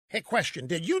Hey, question.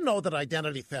 Did you know that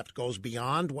identity theft goes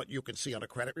beyond what you can see on a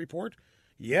credit report?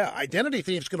 Yeah, identity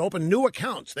thieves can open new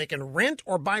accounts. They can rent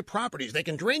or buy properties. They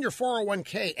can drain your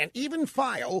 401k and even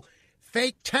file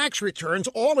fake tax returns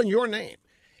all in your name.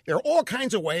 There are all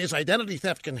kinds of ways identity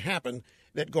theft can happen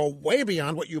that go way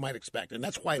beyond what you might expect. And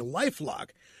that's why LifeLock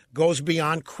goes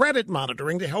beyond credit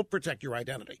monitoring to help protect your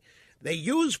identity. They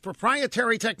use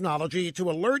proprietary technology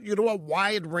to alert you to a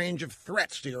wide range of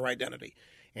threats to your identity.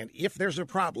 And if there's a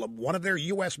problem, one of their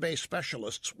U.S.-based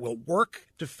specialists will work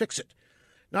to fix it.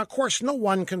 Now, of course, no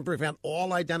one can prevent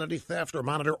all identity theft or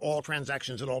monitor all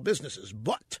transactions at all businesses.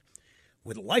 But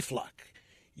with LifeLock,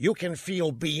 you can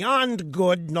feel beyond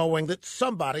good knowing that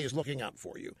somebody is looking out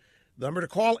for you. The number to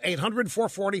call,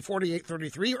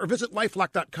 800-440-4833, or visit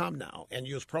lifelock.com now and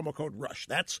use promo code RUSH.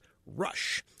 That's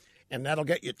RUSH. And that'll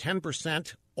get you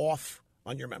 10% off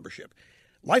on your membership.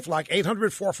 LifeLock,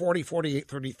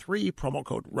 800-440-4833, promo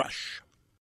code RUSH.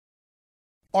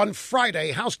 On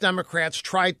Friday, House Democrats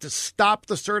tried to stop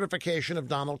the certification of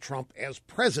Donald Trump as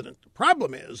president. The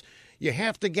problem is you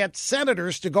have to get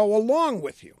senators to go along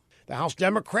with you. The House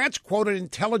Democrats quoted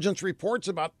intelligence reports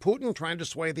about Putin trying to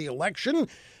sway the election.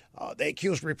 They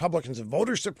accused Republicans of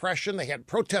voter suppression. They had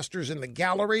protesters in the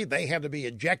gallery. They had to be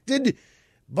ejected.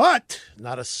 But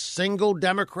not a single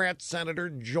Democrat senator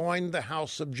joined the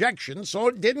House objection, so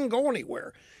it didn't go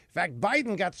anywhere. In fact,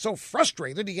 Biden got so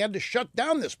frustrated he had to shut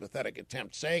down this pathetic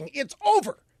attempt, saying it's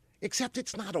over. Except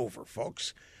it's not over,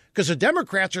 folks, because the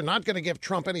Democrats are not going to give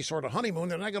Trump any sort of honeymoon.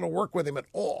 They're not going to work with him at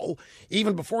all.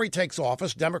 Even before he takes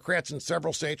office, Democrats in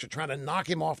several states are trying to knock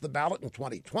him off the ballot in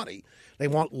 2020. They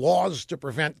want laws to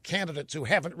prevent candidates who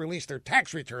haven't released their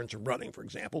tax returns from running, for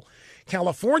example.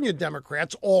 California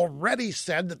Democrats already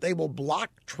said that they will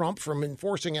block Trump from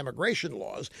enforcing immigration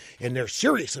laws, and they're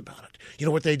serious about it. You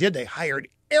know what they did? They hired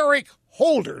Eric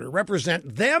Holder to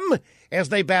represent them as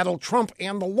they battle Trump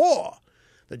and the law.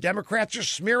 The Democrats are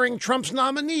smearing Trump's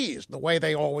nominees the way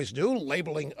they always do,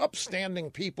 labeling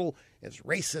upstanding people as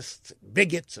racists,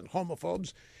 bigots, and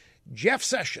homophobes. Jeff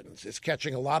Sessions is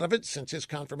catching a lot of it since his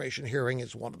confirmation hearing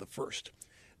is one of the first.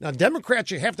 Now, Democrats,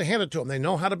 you have to hand it to them. They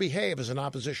know how to behave as an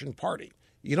opposition party.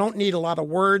 You don't need a lot of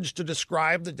words to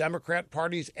describe the Democrat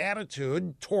Party's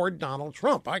attitude toward Donald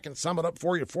Trump. I can sum it up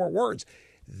for you in 4 words.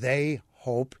 They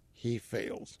hope he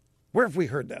fails. Where have we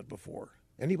heard that before?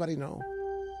 Anybody know?